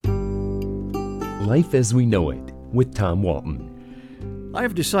Life as We Know It with Tom Walton.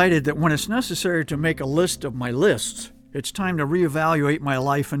 I've decided that when it's necessary to make a list of my lists, it's time to reevaluate my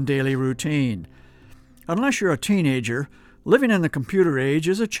life and daily routine. Unless you're a teenager, living in the computer age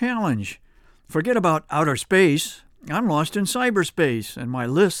is a challenge. Forget about outer space. I'm lost in cyberspace, and my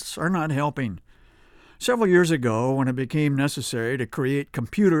lists are not helping. Several years ago, when it became necessary to create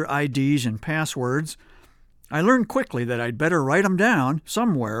computer IDs and passwords, I learned quickly that I'd better write them down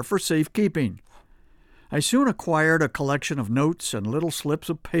somewhere for safekeeping. I soon acquired a collection of notes and little slips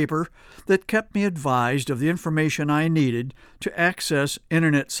of paper that kept me advised of the information I needed to access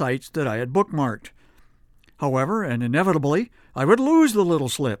internet sites that I had bookmarked. However, and inevitably, I would lose the little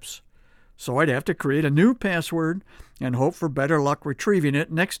slips. So I'd have to create a new password and hope for better luck retrieving it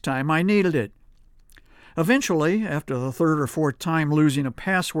next time I needed it. Eventually, after the third or fourth time losing a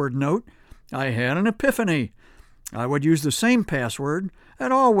password note, I had an epiphany. I would use the same password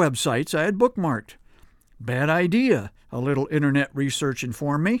at all websites I had bookmarked. Bad idea, a little internet research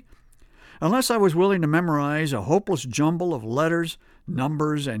informed me. Unless I was willing to memorize a hopeless jumble of letters,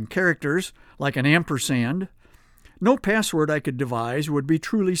 numbers, and characters like an ampersand, no password I could devise would be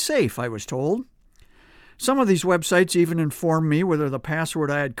truly safe, I was told. Some of these websites even informed me whether the password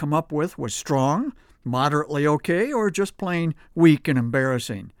I had come up with was strong, moderately okay, or just plain weak and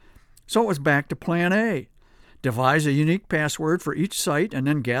embarrassing. So it was back to plan A. Devise a unique password for each site and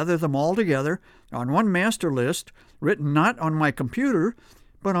then gather them all together on one master list written not on my computer,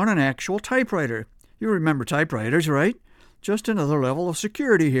 but on an actual typewriter. You remember typewriters, right? Just another level of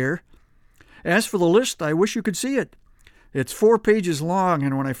security here. As for the list, I wish you could see it. It's 4 pages long,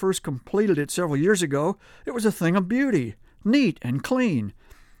 and when I first completed it several years ago, it was a thing of beauty, neat and clean.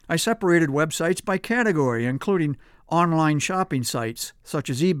 I separated websites by category, including online shopping sites such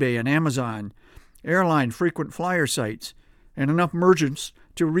as eBay and Amazon, airline frequent flyer sites, and enough merchants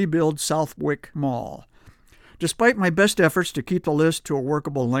to rebuild Southwick Mall. Despite my best efforts to keep the list to a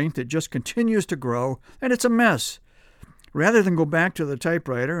workable length, it just continues to grow, and it's a mess. Rather than go back to the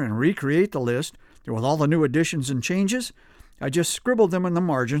typewriter and recreate the list with all the new additions and changes, I just scribbled them in the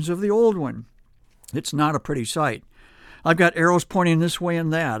margins of the old one. It's not a pretty sight. I've got arrows pointing this way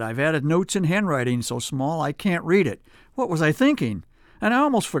and that. I've added notes in handwriting so small I can't read it. What was I thinking? And I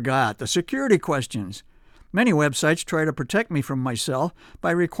almost forgot the security questions. Many websites try to protect me from myself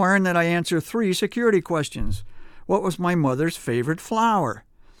by requiring that I answer 3 security questions. What was my mother's favorite flower?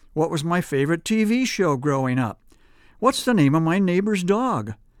 What was my favorite TV show growing up? What's the name of my neighbor's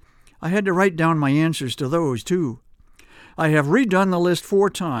dog? I had to write down my answers to those, too. I have redone the list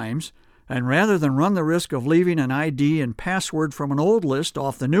 4 times, and rather than run the risk of leaving an ID and password from an old list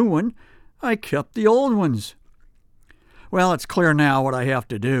off the new one, I kept the old ones. Well, it's clear now what I have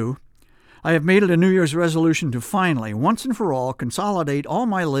to do. I have made it a New Year's resolution to finally, once and for all, consolidate all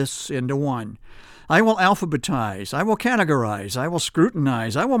my lists into one. I will alphabetize, I will categorize, I will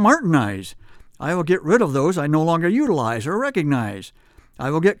scrutinize, I will martinize. I will get rid of those I no longer utilize or recognize. I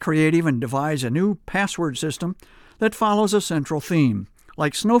will get creative and devise a new password system that follows a central theme.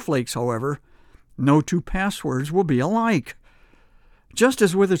 Like snowflakes, however, no 2 passwords will be alike. Just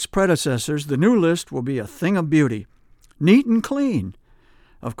as with its predecessors, the new list will be a thing of beauty, neat and clean.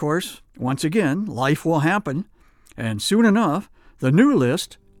 Of course, once again, life will happen, and soon enough, the new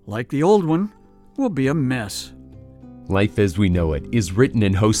list, like the old one, will be a mess. Life as We Know It is written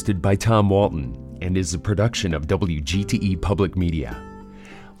and hosted by Tom Walton and is a production of WGTE Public Media.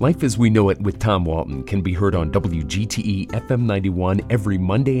 Life as We Know It with Tom Walton can be heard on WGTE FM 91 every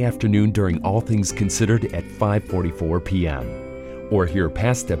Monday afternoon during All Things Considered at 5:44 p.m. Or hear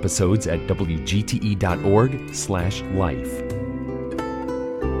past episodes at wgte.org/life.